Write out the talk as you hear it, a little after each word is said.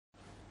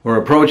We're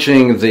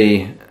approaching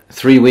the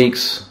 3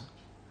 weeks,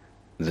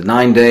 the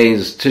 9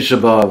 days, Tisha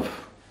B'Av,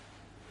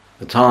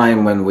 the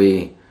time when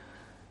we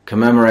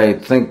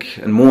commemorate, think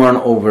and mourn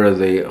over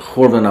the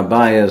Churban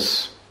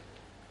Abayis,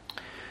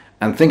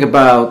 and think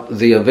about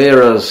the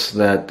Averas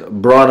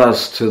that brought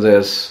us to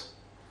this,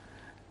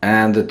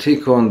 and the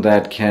Tikkun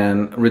that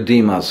can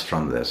redeem us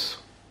from this.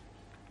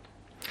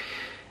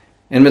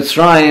 In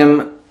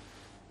Mitzrayim,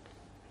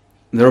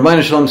 the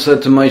Rabbi Shalom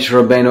said to Moshe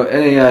Rabbeinu,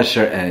 Eya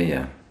asher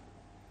eya.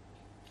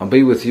 I'll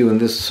be with you in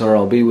this tzara,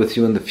 I'll be with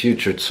you in the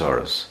future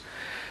tzaras.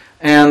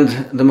 And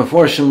the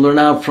Meforshim learn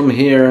out from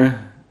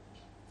here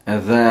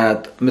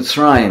that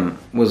Mitzrayim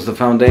was the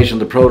foundation,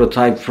 the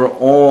prototype for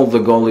all the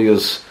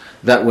Golius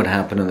that would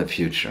happen in the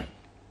future.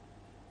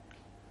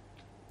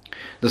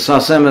 The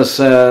Sas Emes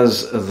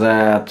says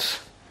that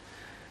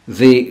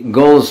the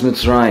Golus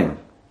Mitzrayim,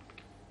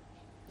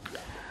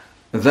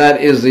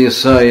 that is the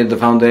Yesod, the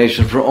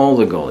foundation for all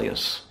the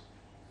Golius.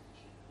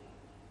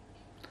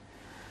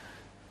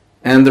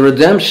 And the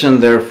redemption,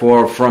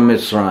 therefore, from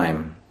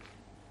Mitzrayim,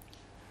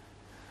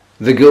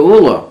 the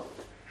Geula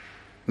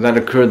that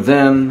occurred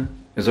then,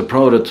 is a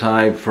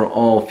prototype for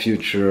all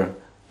future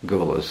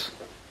Geulas.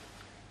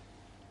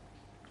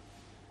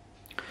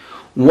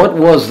 What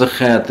was the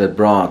chet that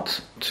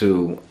brought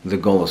to the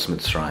Golus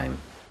Mitzrayim?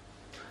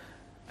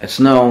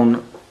 It's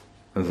known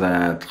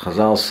that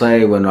Chazal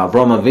say when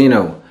Avram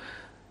Avinu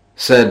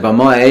said,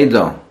 Bama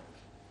Eido,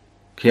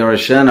 Ki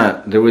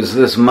Arashena, there was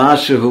this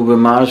Mashu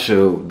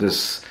b'Mashu,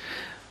 this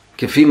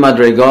Kefi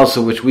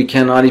Madregasa, which we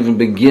cannot even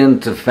begin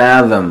to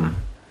fathom,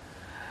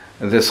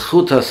 this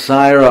Chuta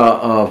Saira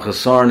of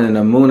Chesarn and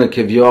Amuna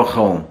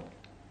Kivyochel,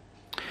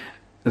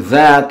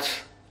 that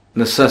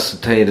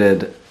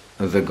necessitated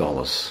the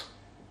Golus.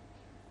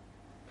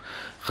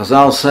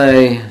 Chazal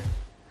say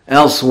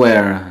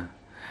elsewhere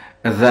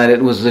that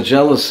it was the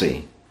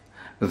jealousy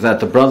that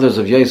the brothers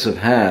of Yosef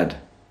had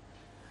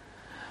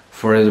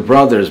for his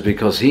brothers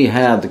because he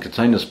had the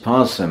Ketainas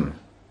Pasim,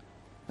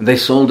 and they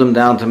sold him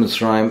down to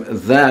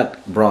Mitzrayim.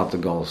 That brought the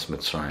Golus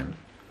Mitzrayim.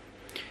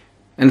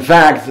 In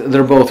fact,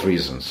 there are both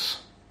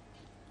reasons.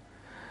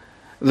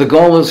 The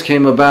Golus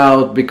came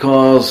about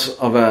because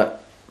of a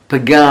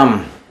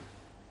pagam,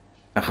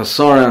 a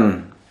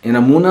chasoran in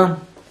Amuna,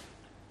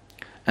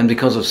 and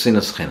because of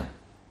Sinas China.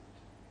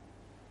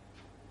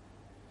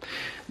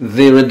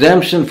 The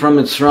redemption from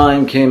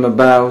Mitzrayim came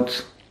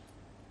about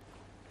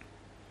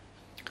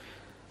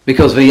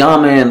because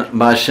V'yamen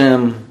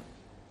B'Hashem,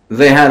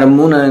 they had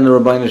Amunah in the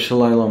Rabbeinu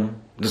Shalom,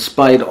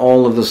 despite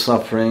all of the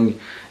suffering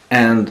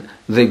and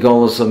the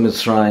Golus of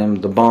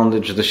Mitzrayim, the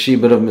bondage, the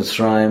Shibud of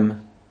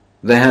Mitzrayim.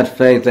 They had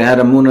faith, they had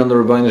Amunah in the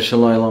Rabbeinu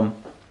Shalom.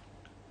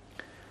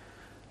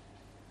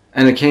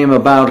 And it came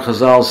about,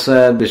 Chazal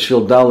said,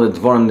 B'shil Dalet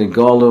Dvarim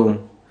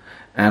Nigalu,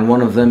 and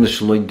one of them is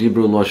Shloi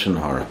Dibru Loshen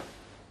Hara.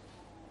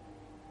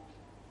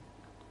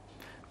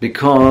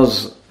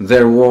 Because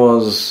there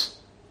was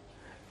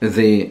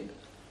the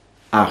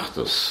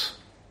Achdus,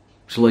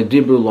 Shloi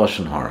Dibru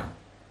Loshen Hara.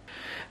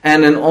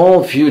 And in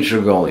all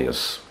future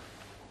Goliaths,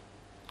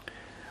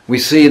 we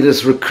see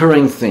this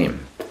recurring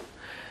theme.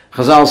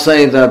 Chazal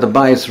say that the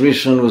Bayis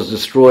Rishon was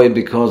destroyed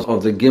because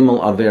of the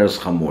Gimel Averes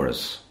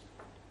Chamuras.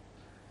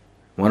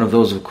 One of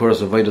those, of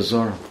course, Avodah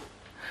Zarah,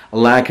 a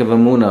lack of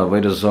Amunah,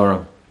 Avodah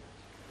Zarah,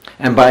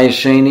 and Bayis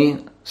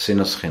Sheni,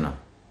 Sinas China.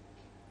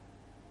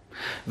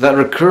 That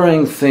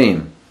recurring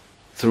theme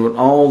through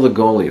all the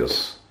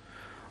Goliaths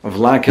of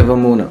lack of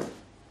Amunah,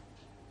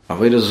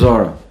 Avodah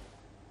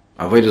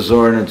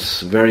Zarah in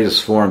its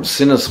various forms,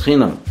 Sinas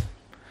Chinam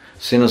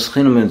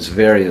in its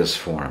various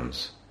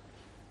forms.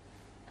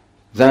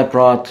 That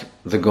brought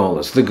the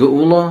Golus. The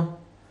Geula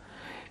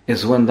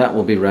is when that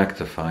will be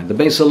rectified. The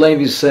Beis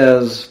HaLevi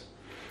says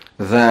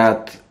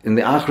that in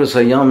the Achros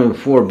Hayamim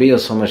before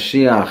Bias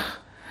HaMashiach,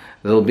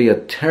 there will be a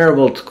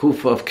terrible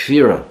tkufa of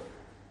Kfira.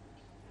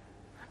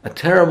 A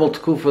terrible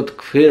tkufa of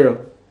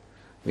Kfira.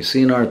 We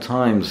see in our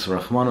times,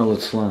 Rahman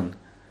al-Itzlan,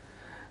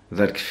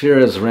 that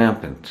Kfira is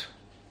rampant.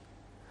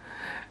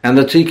 And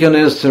the tikkun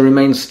is to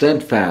remain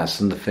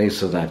steadfast in the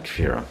face of that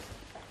Kfira.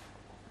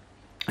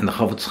 And the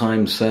Chavetz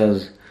Chaim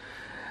says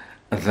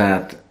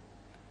that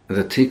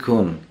the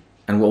tikkun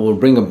and what will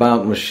bring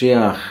about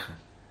Mashiach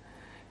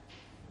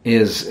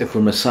is if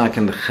we're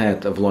masakin the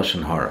chet of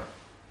Loshen Hara.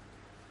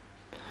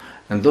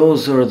 And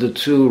those are the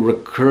two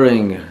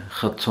recurring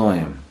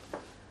chatoim.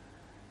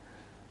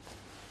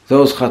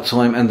 Those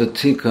chatoim and the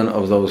tikkun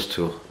of those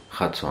two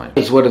chatoim.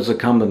 It's what is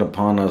incumbent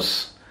upon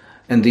us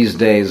in these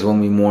days when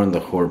we mourn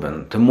the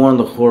Churban. To mourn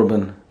the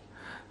Churban,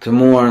 to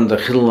mourn the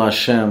Chilul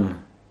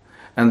Hashem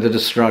and the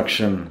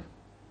destruction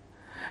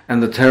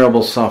and the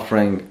terrible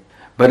suffering,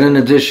 but in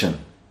addition,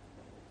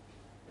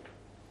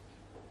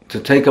 to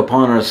take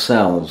upon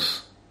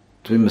ourselves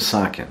to be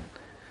Mesaken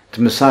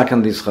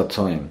these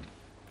Chatoim,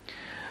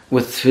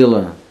 with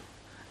Tefillah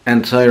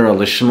and Torah,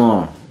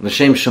 Lishma,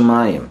 L'Shem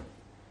Shemayim,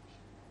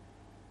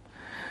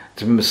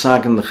 to be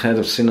Mesaken the Chet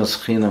of Sinas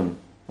Chinam,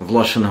 of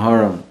Loshen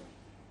Hara,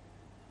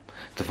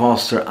 to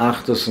foster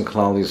Achdus and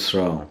Klal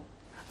Yisrael,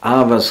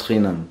 Avas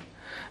Chinam,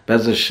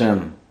 Bez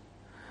Hashem,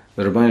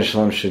 the Rabbi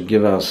Shalom should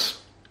give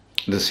us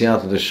the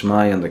siyata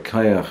d'shmaya and the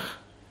kayach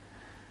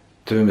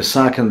to be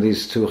mesaken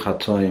these two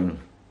chatoim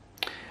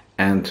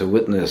and to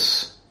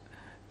witness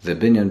the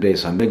binyan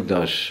beis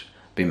hamikdash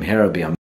bimhera b'yam